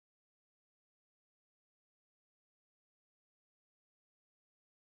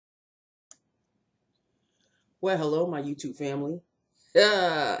Well, hello, my YouTube family.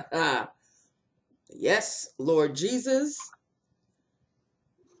 Yes, Lord Jesus,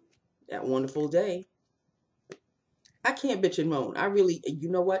 that wonderful day. I can't bitch and moan. I really,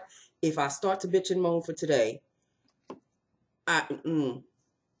 you know what? If I start to bitch and moan for today, I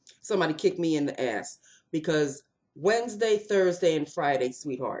somebody kick me in the ass because Wednesday, Thursday, and Friday,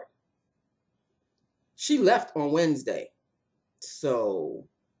 sweetheart, she left on Wednesday. So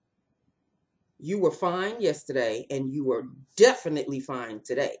you were fine yesterday, and you were definitely fine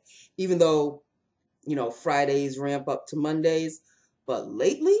today, even though Fridays ramp up to Mondays. But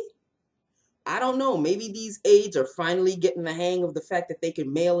lately, I don't know. Maybe these aides are finally getting the hang of the fact that they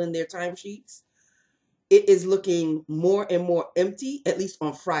can mail in their timesheets. It is looking more and more empty, at least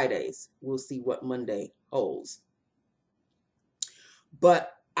on Fridays. We'll see what Monday holds.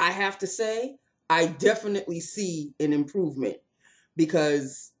 But I have to say, I definitely see an improvement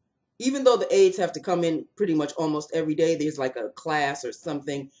because even though the aides have to come in pretty much almost every day, there's like a class or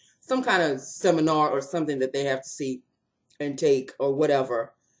something, some kind of seminar or something that they have to see and take or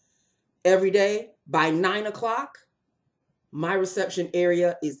whatever. Every day by 9 o'clock, my reception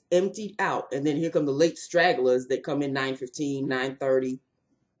area is emptied out. And then here come the late stragglers that come in 9:15, 9:30.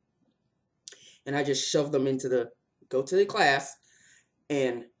 And I just shove them go to the class.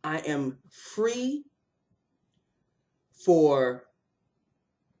 And I am free for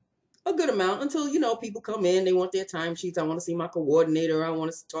a good amount until, people come in. They want their timesheets. I want to see my coordinator. I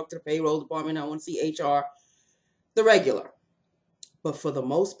want to talk to the payroll department. I want to see HR. The regular. But for the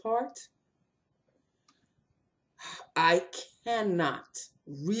most part, I cannot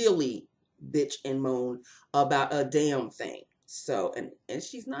really bitch and moan about a damn thing. So, and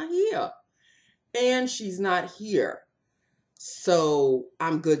she's not here. And she's not here. So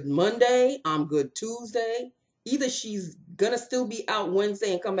I'm good Monday. I'm good Tuesday. Either she's going to still be out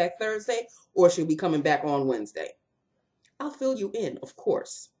Wednesday and come back Thursday, or she'll be coming back on Wednesday. I'll fill you in, of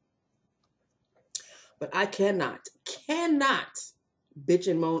course. But I cannot bitch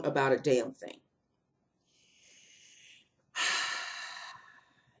and moan about a damn thing.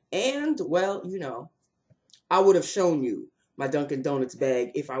 And, well, I would have shown you my Dunkin' Donuts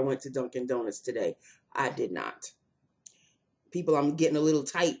bag if I went to Dunkin' Donuts today. I did not. People, I'm getting a little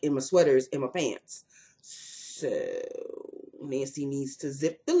tight in my sweaters and my pants. So, Nancy needs to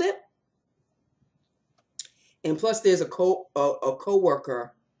zip the lip. And plus, there's a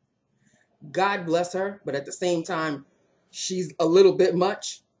coworker. God bless her, but at the same time, she's a little bit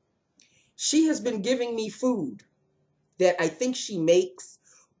much. She has been giving me food that I think she makes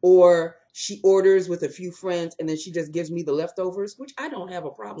or she orders with a few friends, and then she just gives me the leftovers, which I don't have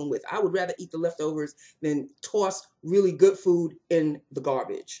a problem with. I would rather eat the leftovers than toss really good food in the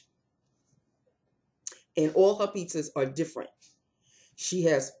garbage. And all her pizzas are different. She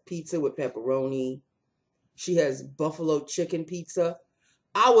has pizza with pepperoni. She has buffalo chicken pizza.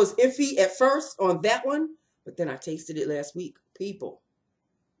 I was iffy at first on that one, but then I tasted it last week. People.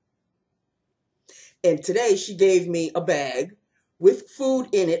 And today she gave me a bag with food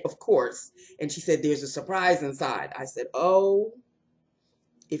in it, of course. And she said, there's a surprise inside. I said, oh,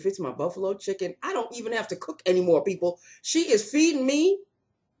 if it's my buffalo chicken, I don't even have to cook anymore, people. She is feeding me,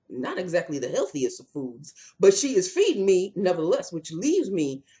 not exactly the healthiest of foods, but she is feeding me nevertheless, which leaves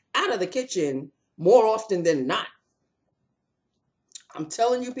me out of the kitchen more often than not. I'm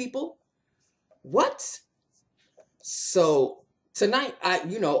telling you, people, what? So tonight,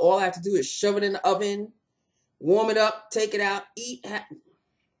 all I have to do is shove it in the oven, warm it up, take it out, eat.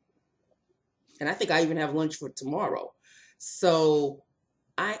 And I think I even have lunch for tomorrow. So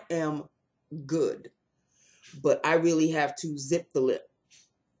I am good. But I really have to zip the lip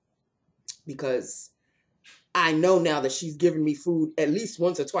because I know now that she's giving me food at least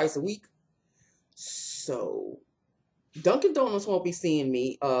once or twice a week. So Dunkin' Donuts won't be seeing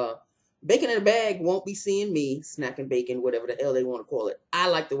me. Bacon in a bag won't be seeing me. Snacking bacon, whatever the hell they want to call it. I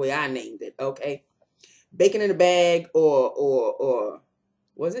like the way I named it, okay? Bacon in a bag or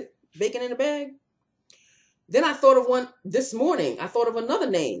was it bacon in a bag? Then I thought of one this morning. I thought of another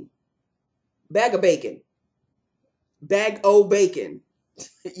name. Bag of bacon. Bag o bacon.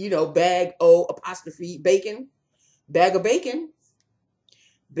 Bag o apostrophe bacon. Bag of bacon.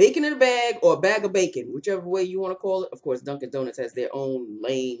 Bacon in a bag or bag of bacon, whichever way you want to call it. Of course, Dunkin' Donuts has their own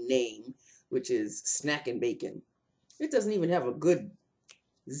lame name, which is snacking bacon. It doesn't even have a good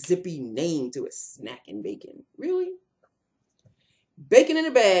zippy name to it. Snacking bacon. Really? Bacon in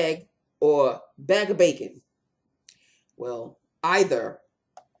a bag or bag of bacon. Well, either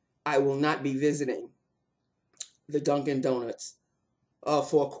I will not be visiting the Dunkin' Donuts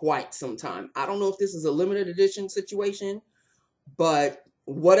for quite some time. I don't know if this is a limited edition situation, but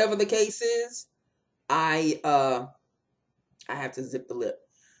whatever the case is, I have to zip the lip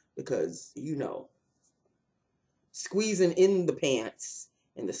because, you know, squeezing in the pants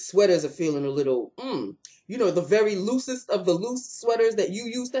and the sweaters are feeling a little, you know, the very loosest of the loose sweaters that you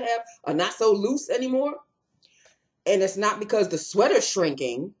used to have are not so loose anymore. And it's not because the sweater's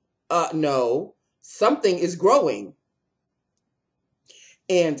shrinking. No, something is growing.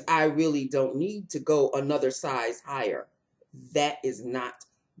 And I really don't need to go another size higher. That is not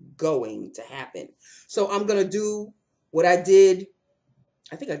going to happen. So I'm going to do what I did.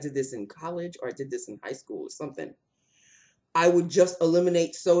 I think I did this in college or I did this in high school or something. I would just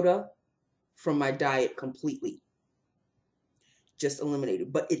eliminate soda from my diet completely. Just eliminate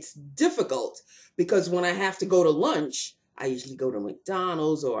it. But it's difficult because when I have to go to lunch, I usually go to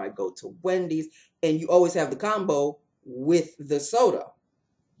McDonald's or I go to Wendy's, and you always have the combo with the soda.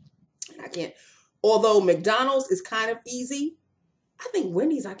 And I can't, although McDonald's is kind of easy, I think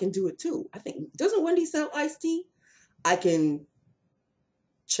Wendy's I can do it too. I think, doesn't Wendy's sell iced tea? I can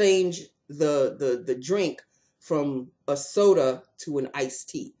change the drink from a soda to an iced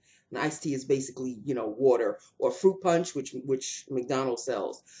tea. An iced tea is basically, you know, water or fruit punch, which McDonald's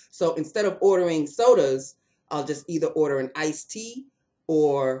sells. So instead of ordering sodas, I'll just either order an iced tea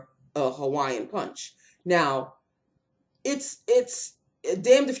or a Hawaiian punch. Now, it's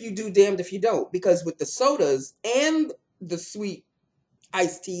damned if you do, damned if you don't, because with the sodas and the sweet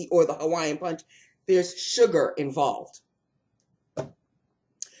iced tea or the Hawaiian punch, there's sugar involved.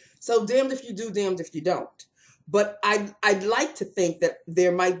 So damned if you do, damned if you don't. But I'd like to think that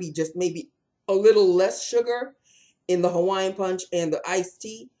there might be just maybe a little less sugar in the Hawaiian punch and the iced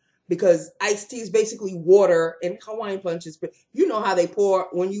tea, because iced tea is basically water and Hawaiian punch is, you know how they pour,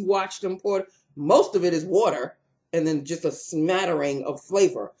 when you watch them pour, most of it is water and then just a smattering of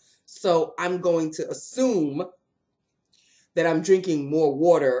flavor. So I'm going to assume that I'm drinking more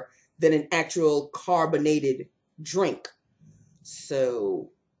water than an actual carbonated drink.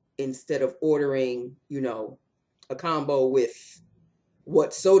 So instead of ordering, you know, a combo with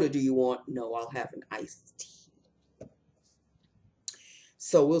what soda do you want? No, I'll have an iced tea.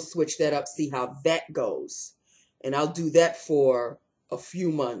 So we'll switch that up, see how that goes. And I'll do that for a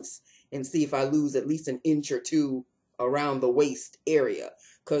few months and see if I lose at least an inch or two around the waist area.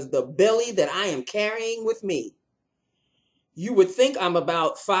 Because the belly that I am carrying with me, you would think I'm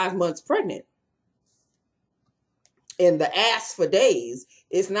about 5 months pregnant. And the ass for days,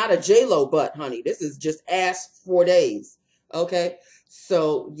 it's not a J-Lo butt, honey. This is just ass for days. Okay?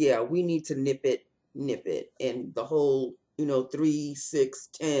 So, yeah, we need to nip it. And the whole, you know, 3, 6,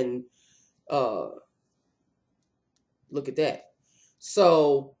 10, look at that.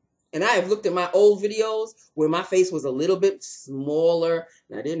 So, and I have looked at my old videos where my face was a little bit smaller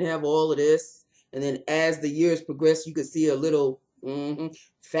and I didn't have all of this. And then as the years progressed, you could see a little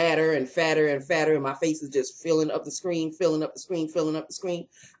fatter and fatter and fatter, and my face is just filling up the screen, filling up the screen, filling up the screen.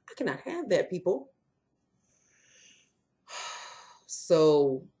 I cannot have that, people.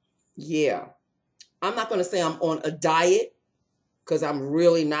 So, yeah. I'm not going to say I'm on a diet, because I'm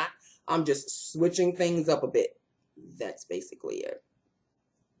really not. I'm just switching things up a bit. That's basically it.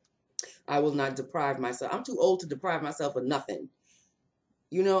 I will not deprive myself. I'm too old to deprive myself of nothing.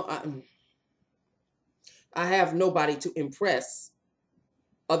 You know, I have nobody to impress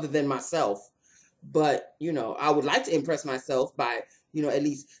other than myself. But, you know, I would like to impress myself by, you know, at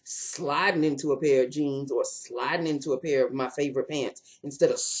least sliding into a pair of jeans or sliding into a pair of my favorite pants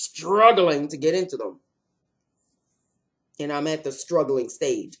instead of struggling to get into them. And I'm at the struggling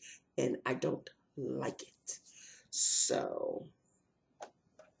stage and I don't like it. So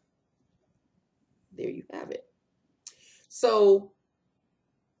there you have it. So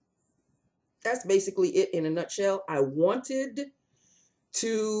that's basically it in a nutshell. I wanted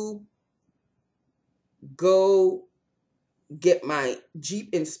to go get my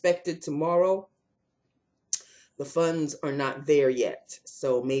Jeep inspected tomorrow. The funds are not there yet,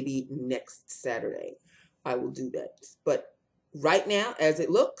 so maybe next Saturday I will do that. But right now, as it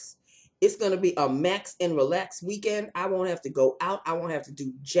looks, it's going to be a max and relax weekend. I won't have to go out. I won't have to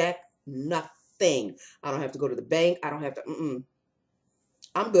do jack nothing. I don't have to go to the bank. I don't have to,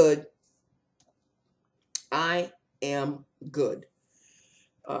 I'm good. I am good.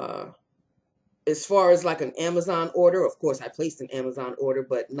 As far as like an Amazon order, of course I placed an Amazon order,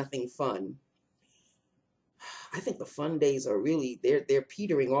 but nothing fun. I think the fun days are really, they're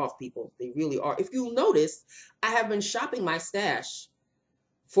petering off, people. They really are. If you notice, I have been shopping my stash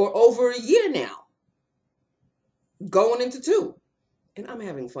for over a year now, going into 2, and I'm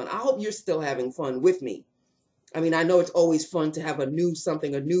having fun. I hope you're still having fun with me. I mean, I know it's always fun to have a new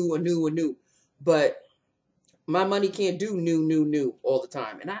something, a new, but My money can't do new all the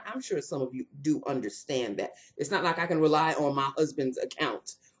time. And I'm sure some of you do understand that. It's not like I can rely on my husband's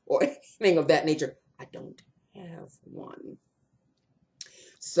account or anything of that nature. I don't have one.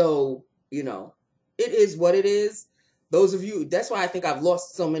 So, you know, it is what it is. Those of you, that's why I think I've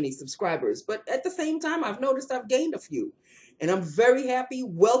lost so many subscribers. But at the same time, I've noticed I've gained a few. And I'm very happy.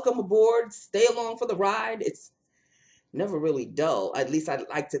 Welcome aboard. Stay along for the ride. It's never really dull. At least I'd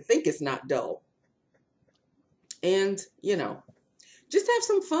like to think it's not dull. And, you know, just have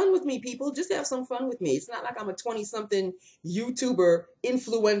some fun with me, people. Just have some fun with me. It's not like I'm a 20-something YouTuber,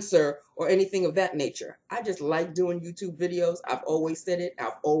 influencer, or anything of that nature. I just like doing YouTube videos. I've always said it.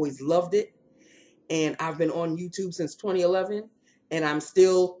 I've always loved it. And I've been on YouTube since 2011. And I'm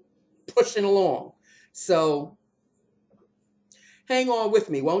still pushing along. So hang on with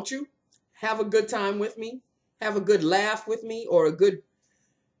me, won't you? Have a good time with me. Have a good laugh with me, or a good,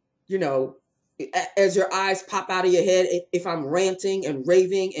 you know, as your eyes pop out of your head, if I'm ranting and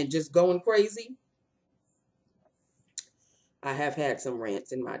raving and just going crazy. I have had some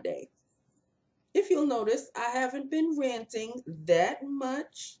rants in my day. If you'll notice, I haven't been ranting that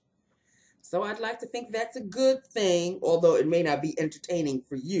much. So I'd like to think that's a good thing, although it may not be entertaining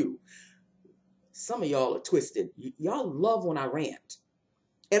for you. Some of y'all are twisted. Y'all love when I rant.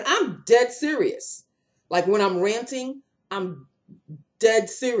 And I'm dead serious. Like when I'm ranting, I'm dead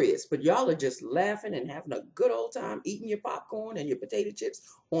serious, but y'all are just laughing and having a good old time eating your popcorn and your potato chips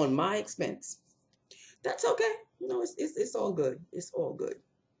on my expense. That's okay. No, it's all good. It's all good.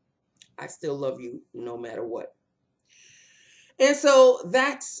 I still love you no matter what. And so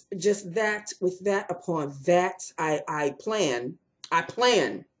that's just that. With that upon that, I plan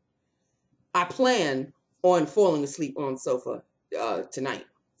on falling asleep on the sofa tonight.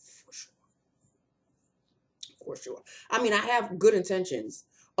 For sure. I mean, I have good intentions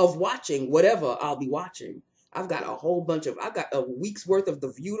of watching whatever I'll be watching. I've got a week's worth of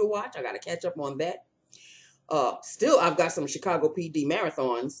The View to watch. I got to catch up on that. Still, I've got some Chicago PD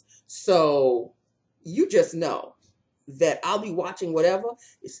marathons. So you just know that I'll be watching whatever.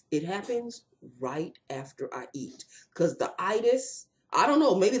 It happens right after I eat. Because the itis, I don't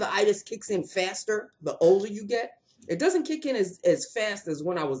know, maybe the itis kicks in faster the older you get. It doesn't kick in as fast as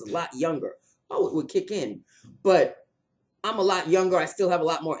when I was a lot younger. Oh, it would kick in. But I'm a lot younger. I still have a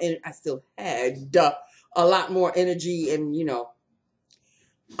lot more I still had a lot more energy, and you know,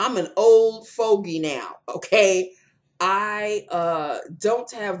 I'm an old fogey now, okay? I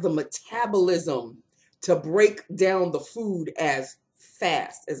don't have the metabolism to break down the food as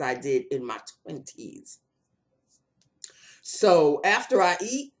fast as I did in my 20s. So after I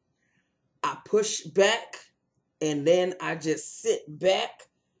eat, I push back, and then I just sit back,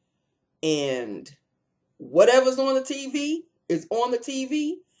 and whatever's on the TV is on the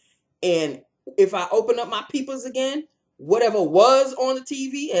TV. And if I open up my peepers again, whatever was on the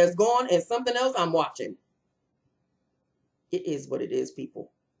TV has gone, and something else I'm watching. It is what it is,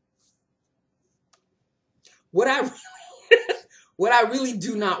 people. What I really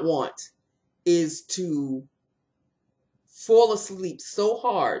do not want is to fall asleep so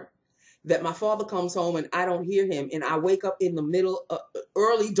hard that my father comes home and I don't hear him, and I wake up in the middle of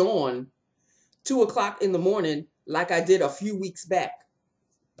early dawn, 2 o'clock in the morning, like I did a few weeks back.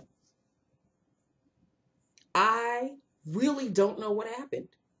 I really don't know what happened.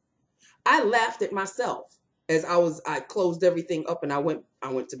 I laughed at myself as I closed everything up and I went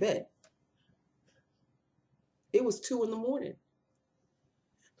to bed. It was 2 in the morning.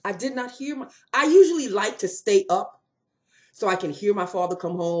 I did not hear I usually like to stay up so I can hear my father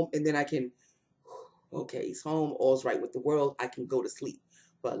come home, and then I can, okay, he's home, all's right with the world, I can go to sleep.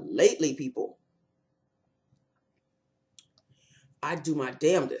 But lately, people, I do my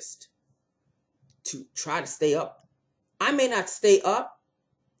damnedest to try to stay up. I may not stay up,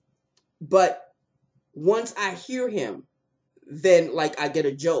 but once I hear him, then like I get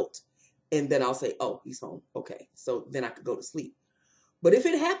a jolt, and then I'll say, oh, he's home. Okay, so then I could go to sleep. But if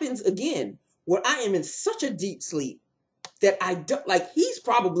it happens again, where I am in such a deep sleep that I don't, like, he's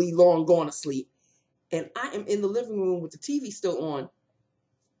probably long gone to sleep, and I am in the living room with the TV still on,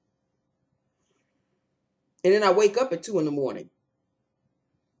 and then I wake up at 2 in the morning,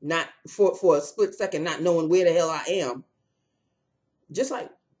 not for a split second, not knowing where the hell I am, just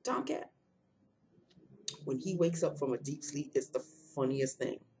like Tomcat. When he wakes up from a deep sleep, it's the funniest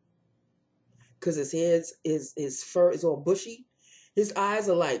thing. Because his fur is all bushy. His eyes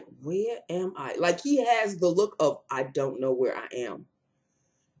are like, where am I? Like, he has the look of, I don't know where I am.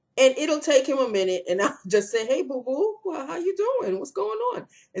 And it'll take him a minute, and I'll just say, hey, boo-boo, well, how you doing? What's going on?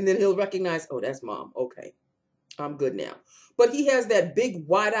 And then he'll recognize, oh, that's mom. Okay, I'm good now. But he has that big,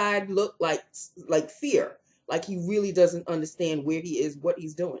 wide-eyed look like fear. Like he really doesn't understand where he is, what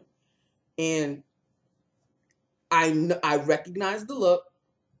he's doing. And I recognize the look,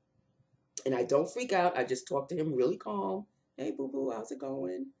 and I don't freak out. I just talk to him really calm. Hey, boo boo, how's it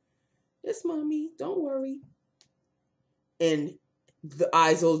going? It's mommy. Don't worry. And the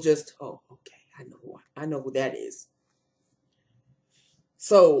eyes will just, oh, okay, I know who that is.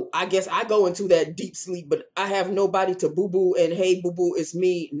 So I guess I go into that deep sleep, but I have nobody to boo-boo and hey, boo-boo, it's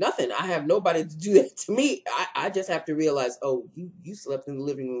me. Nothing. I have nobody to do that to me. I just have to realize, oh, you slept in the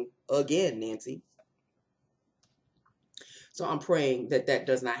living room again, Nancy. So I'm praying that that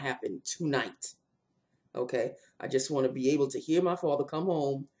does not happen tonight. Okay? I just want to be able to hear my father come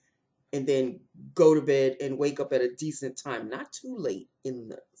home and then go to bed and wake up at a decent time. Not too late in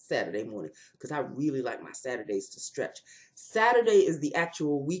the Saturday morning, because I really like my Saturdays to stretch. Saturday is the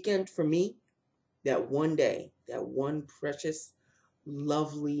actual weekend for me. That one day, that one precious,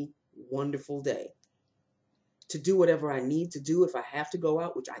 lovely, wonderful day to do whatever I need to do if I have to go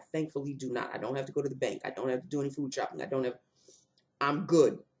out, which I thankfully do not. I don't have to go to the bank. I don't have to do any food shopping. I'm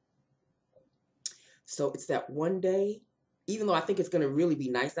good. So it's that one day. Even though I think it's going to really be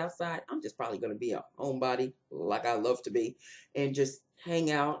nice outside, I'm just probably going to be a homebody like I love to be and just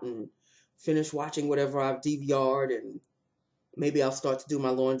hang out and finish watching whatever I've DVR'd, and maybe I'll start to do my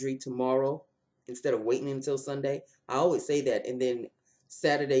laundry tomorrow instead of waiting until Sunday. I always say that, and then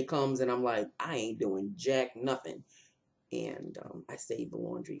Saturday comes and I'm like, I ain't doing jack nothing. And I save the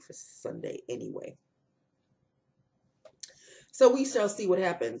laundry for Sunday anyway. So we shall see what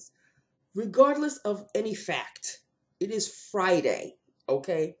happens. Regardless of any fact, it is Friday,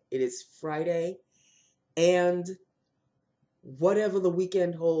 okay? It is Friday, and whatever the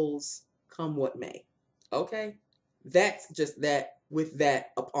weekend holds, come what may, okay? That's just that, with that,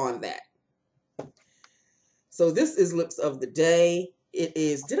 upon that. So this is Lips of the Day. It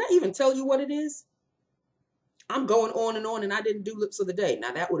is, did I even tell you what it is? I'm going on, and I didn't do Lips of the Day.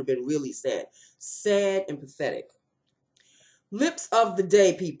 Now, that would have been really sad. Sad and pathetic. Lips of the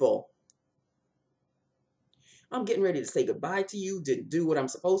Day, people. I'm getting ready to say goodbye to you. Didn't do what I'm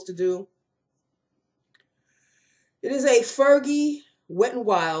supposed to do. It is a Fergie Wet n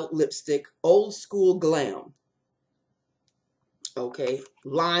Wild lipstick, old school glam. Okay,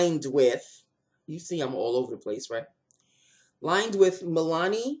 lined with, you see I'm all over the place, right? Lined with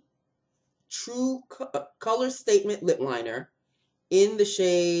Milani True Color Statement Lip Liner in the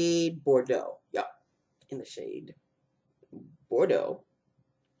shade Bordeaux. Yep, in the shade Bordeaux.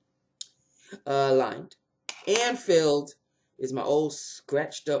 Lined. And filled is my old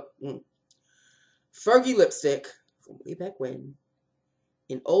scratched up Fergie lipstick from way back when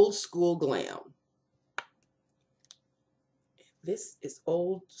in old school glam. This is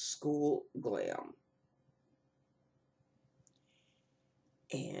old school glam.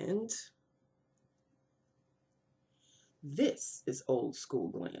 And this is old school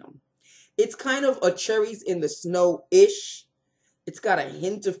glam. It's kind of a cherries in the snow-ish. It's got a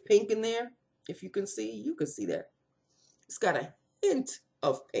hint of pink in there. If you can see that. It's got a hint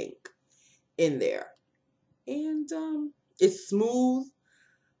of pink in there. And it's smooth.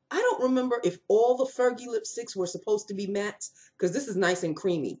 I don't remember if all the Fergie lipsticks were supposed to be mattes, because this is nice and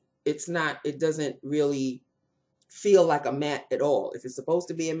creamy. It's not, it doesn't really feel like a matte at all. If it's supposed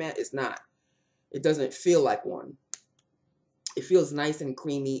to be a matte, it's not. It doesn't feel like one. It feels nice and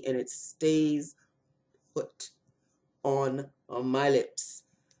creamy, and it stays put on my lips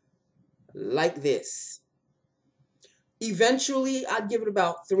like this. Eventually, I'd give it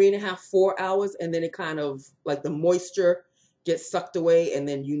about 3.5, 4 hours, and then it kind of, like the moisture gets sucked away, and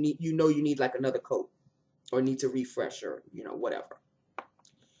then you need like another coat, or need to refresh, or whatever.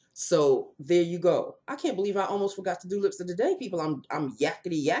 So there you go. I can't believe I almost forgot to do Lips of the Day, people. I'm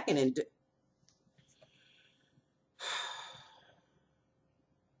yakety yakking and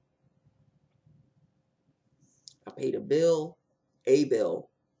I paid a bill,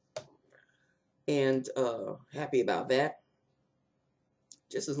 and happy about that.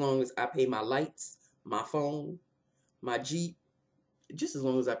 Just as long as I pay my lights, my phone, my Jeep, just as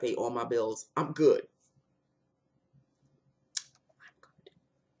long as I pay all my bills, I'm good.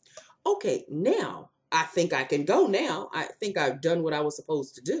 Okay, now I think I can go now. I think I've done what I was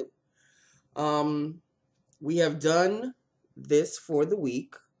supposed to do. We have done this for the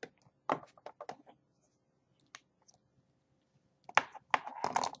week.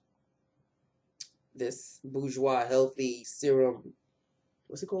 This Bourjois Healthy Serum.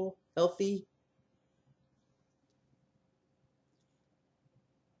 What's it called? Healthy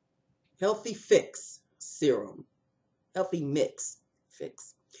Fix Serum. Healthy Mix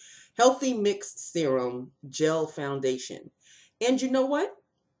Fix. Healthy Mix Serum Gel Foundation. And you know what?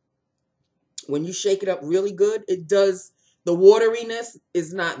 when you shake it up really good, it does, the wateriness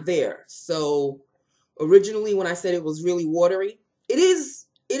is not there. So originally when I said it was really watery,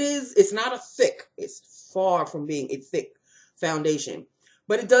 it's not a thick, it's far from being a thick foundation,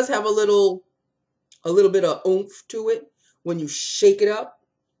 but it does have a little bit of oomph to it when you shake it up.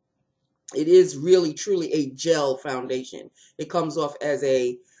 It is really truly a gel foundation. It comes off as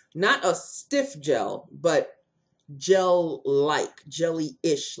not a stiff gel, but gel-like,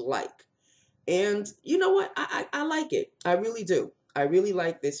 jelly-ish like. And you know what? I like it. I really do. I really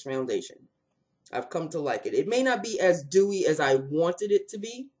like this foundation. I've come to like it. It may not be as dewy as I wanted it to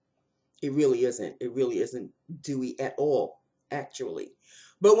be. It really isn't. It really isn't dewy at all, actually.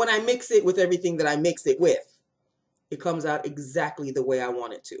 But when I mix it with everything that I mix it with, it comes out exactly the way I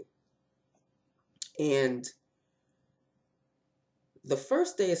want it to. And the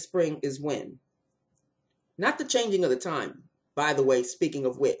first day of spring is when? Not the changing of the time. By the way, speaking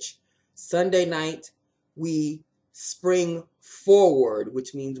of which, Sunday night, we spring forward,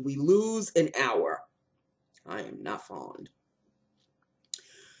 which means we lose an hour. I am not fond.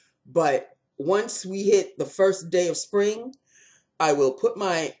 But once we hit the first day of spring, I will put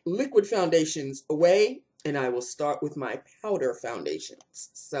my liquid foundations away and I will start with my powder foundations.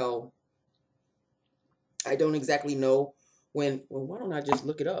 So I don't exactly know when. Well, why don't I just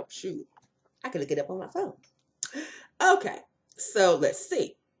look it up? Shoot, I can look it up on my phone. Okay, so let's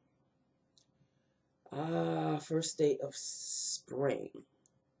see. First day of spring.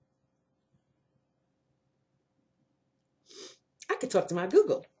 I could talk to my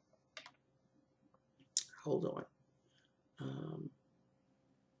Google. Hold on.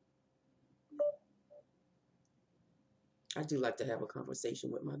 I do like to have a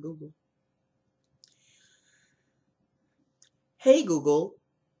conversation with my Google. Hey Google,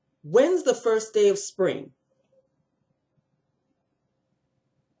 when's the first day of spring?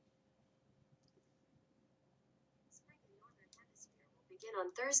 Spring in the Northern Hemisphere will begin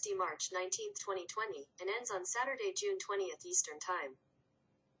on Thursday, March 19th, 2020, and ends on Saturday, June 20th Eastern Time.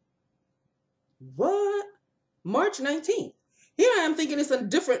 What? March 19th. Here I am thinking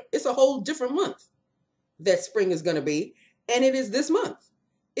it's a whole different month that spring is going to be. And it is this month.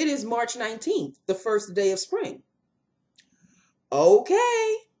 It is March 19th, the first day of spring.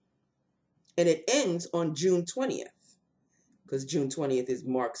 Okay. And it ends on June 20th. Because June 20th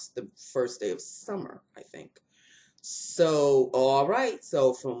marks the first day of summer, I think. So, all right.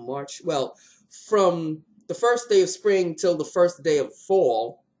 So from from the first day of spring till the first day of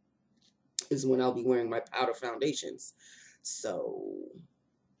fall is when I'll be wearing my powder foundations. So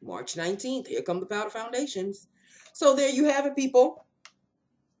March 19th, here come the powder foundations. So there you have it, people.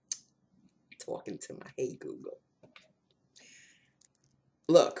 Talking to my Hey Google.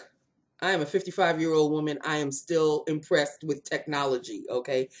 Look, I am a 55-year-old woman. I am still impressed with technology,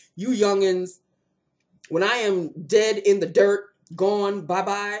 okay? You youngins, when I am dead in the dirt, gone,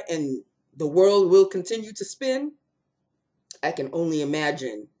 bye-bye, and the world will continue to spin, I can only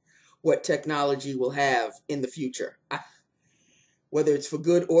imagine what technology will have in the future. Whether it's for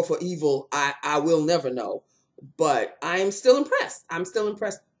good or for evil, I will never know. But I am still impressed. I'm still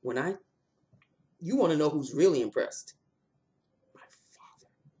impressed. You want to know who's really impressed? My father.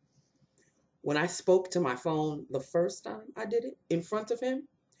 When I spoke to my phone the first time I did it in front of him,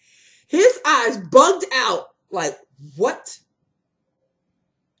 his eyes bugged out. Like, what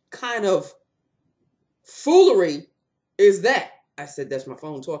kind of foolery is that? I said, that's my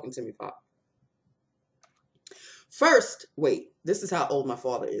phone talking to me, Pop. First, wait, this is how old my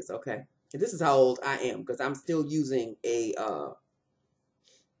father is, okay? And this is how old I am, because I'm still using a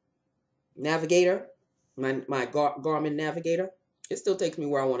navigator, my Garmin navigator. It still takes me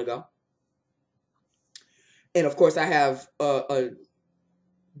where I want to go. And of course, I have a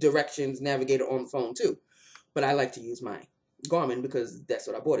directions navigator on the phone too. But I like to use my Garmin because that's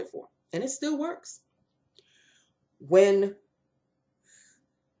what I bought it for. And it still works. When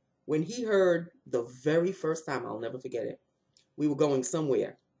he heard the very first time, I'll never forget it, we were going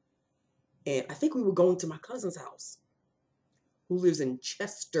somewhere. And I think we were going to my cousin's house, who lives in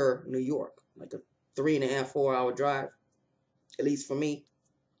Chester, New York, like a 3.5, 4 hour drive, at least for me.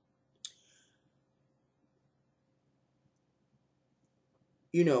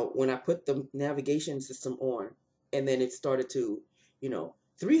 You know, when I put the navigation system on and then it started to,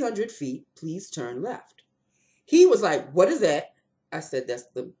 300 feet, please turn left. He was like, what is that? I said,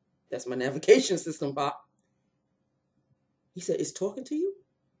 that's my navigation system, Pop. He said, it's talking to you?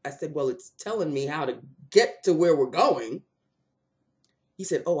 I said, well, it's telling me how to get to where we're going. He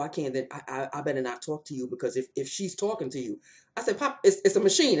said, oh, I can't. Then I better not talk to you because if she's talking to you. I said, Pop, it's a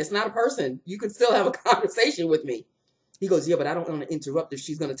machine. It's not a person. You can still have a conversation with me. He goes, yeah, but I don't want to interrupt her.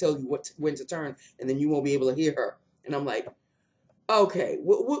 She's going to tell you when to turn, and then you won't be able to hear her. And I'm like, okay,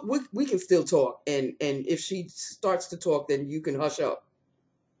 we can still talk. And if she starts to talk, then you can hush up.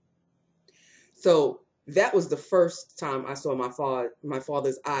 So that was the first time I saw my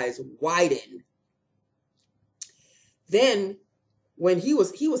father's eyes widen. Then when he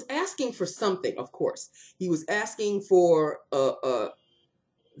was asking for something, of course. He was asking for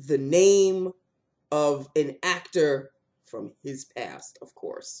the name of an actor from his past, of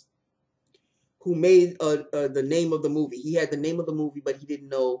course, who made the name of the movie. He had the name of the movie, but he didn't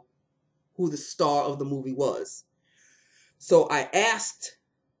know who the star of the movie was. So I asked,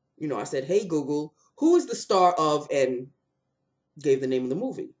 I said, hey, Google, who is the star of, and gave the name of the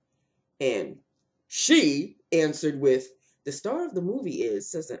movie. And she answered with, the star of the movie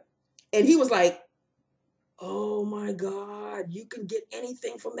is, and he was like, oh my God, you can get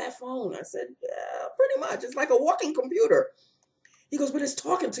anything from that phone. I said, yeah, pretty much. It's like a walking computer. He goes, but it's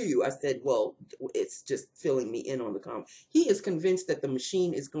talking to you. I said, well, it's just filling me in on the He is convinced that the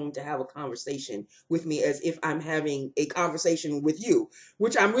machine is going to have a conversation with me as if I'm having a conversation with you,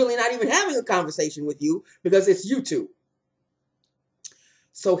 which I'm really not even having a conversation with you because it's YouTube.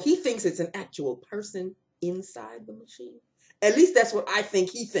 So he thinks it's an actual person inside the machine. At least that's what I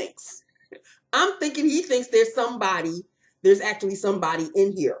think he thinks. I'm thinking he thinks there's actually somebody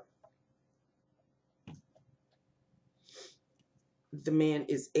in here. The man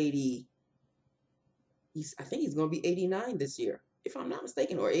is 80. I think he's going to be 89 this year, if I'm not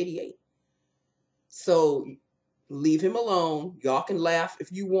mistaken, or 88. So leave him alone. Y'all can laugh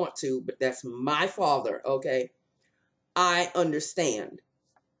if you want to, but that's my father, okay? I understand.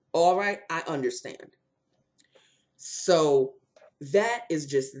 All right? I understand. So that is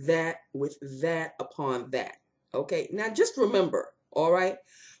just that with that upon that. Okay? Now just remember, all right?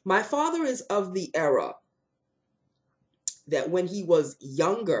 My father is of the era that when he was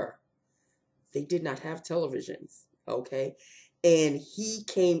younger, they did not have televisions, okay? And he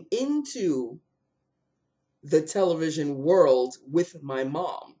came into the television world with my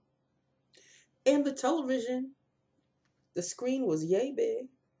mom. And the television, the screen was yay big.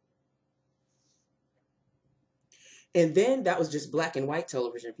 And then that was just black and white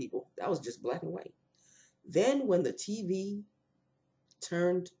television, people. That was just black and white. Then when the TV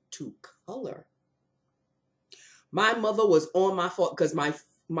turned to color, my mother was on my fault because my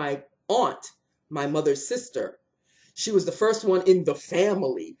aunt, my mother's sister, she was the first one in the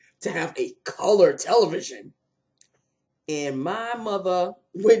family to have a color television. And my mother,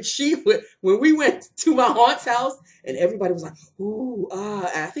 when we went to my aunt's house, and everybody was like, ooh,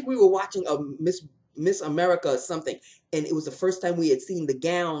 and I think we were watching a Miss America or something, and it was the first time we had seen the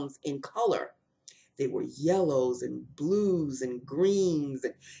gowns in color. They were yellows and blues and greens,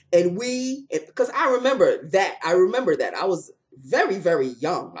 and because I remember that. I was very, very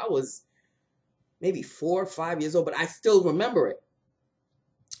young. I was maybe 4 or 5 years old, but I still remember it.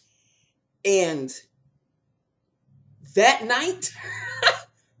 And that night,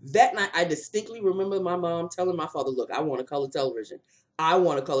 I distinctly remember my mom telling my father, look, I want a color television. I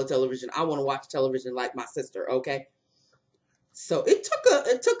want a color television. I want to watch television like my sister, okay? So it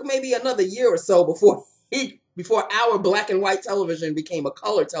took maybe another year or so before our black and white television became a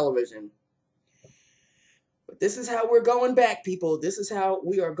color television. But this is how we're going back, people. This is how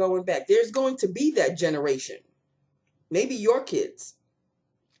we are going back. There's going to be that generation, maybe your kids,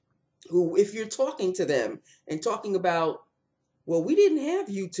 who, if you're talking to them and talking about, well, we didn't have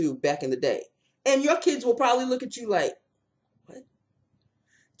YouTube back in the day, and your kids will probably look at you like, what?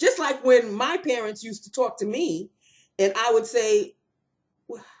 Just like when my parents used to talk to me, and I would say,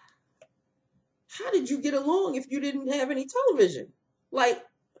 well, how did you get along if you didn't have any television? Like,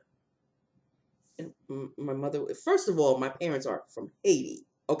 and my mother, first of all, my parents are from Haiti.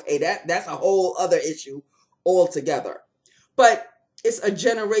 Okay, that's a whole other issue altogether. But it's a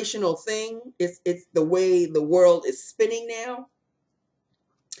generational thing. It's the way the world is spinning now.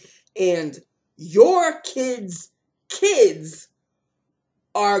 And your kids'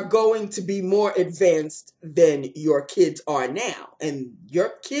 are going to be more advanced than your kids are now. And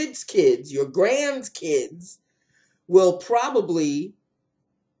your kids' your grandkids will probably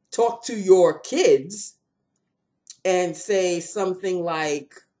talk to your kids and say something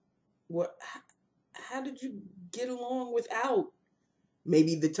like, "What? How did you get along without?"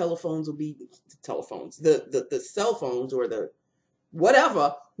 Maybe the telephones will be the cell phones or the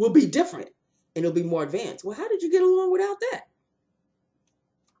whatever will be different, and it'll be more advanced. Well, how did you get along without that?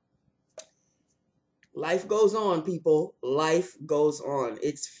 Life goes on, people. Life goes on.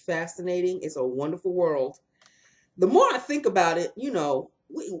 It's fascinating. It's a wonderful world. The more I think about it,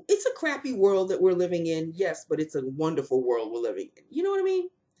 it's a crappy world that we're living in, yes, but it's a wonderful world we're living in. You know what I mean?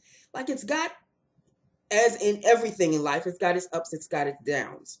 Like, it's got, as in everything in life, it's got its ups, it's got its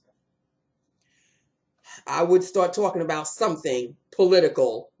downs. I would start talking about something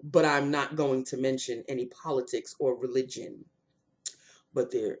political, but I'm not going to mention any politics or religion.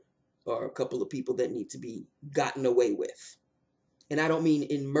 But there are a couple of people that need to be gotten away with. And I don't mean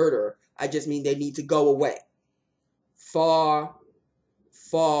in murder. I just mean they need to go away. Far,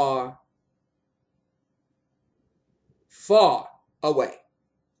 far, far away.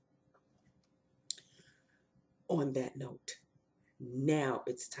 On that note, now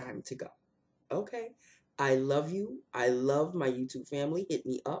it's time to go. Okay? I love you. I love my YouTube family. Hit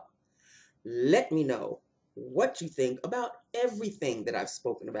me up. Let me know what you think about everything that I've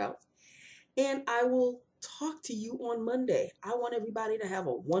spoken about. And I will talk to you on Monday. I want everybody to have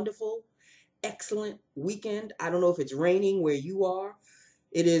a wonderful, excellent weekend. I don't know if it's raining where you are.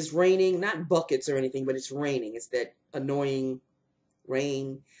 It is raining, not buckets or anything, but it's raining. It's that annoying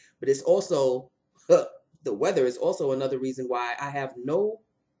rain. But it's also, the weather is also another reason why I have no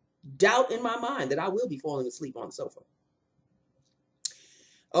doubt in my mind that I will be falling asleep on the sofa.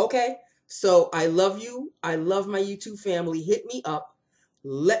 Okay, so I love you. I love my YouTube family. Hit me up.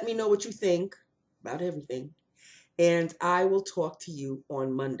 Let me know what you think about everything. And I will talk to you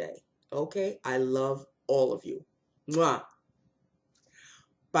on Monday. Okay, I love all of you. Mwah.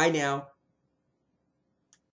 Bye now.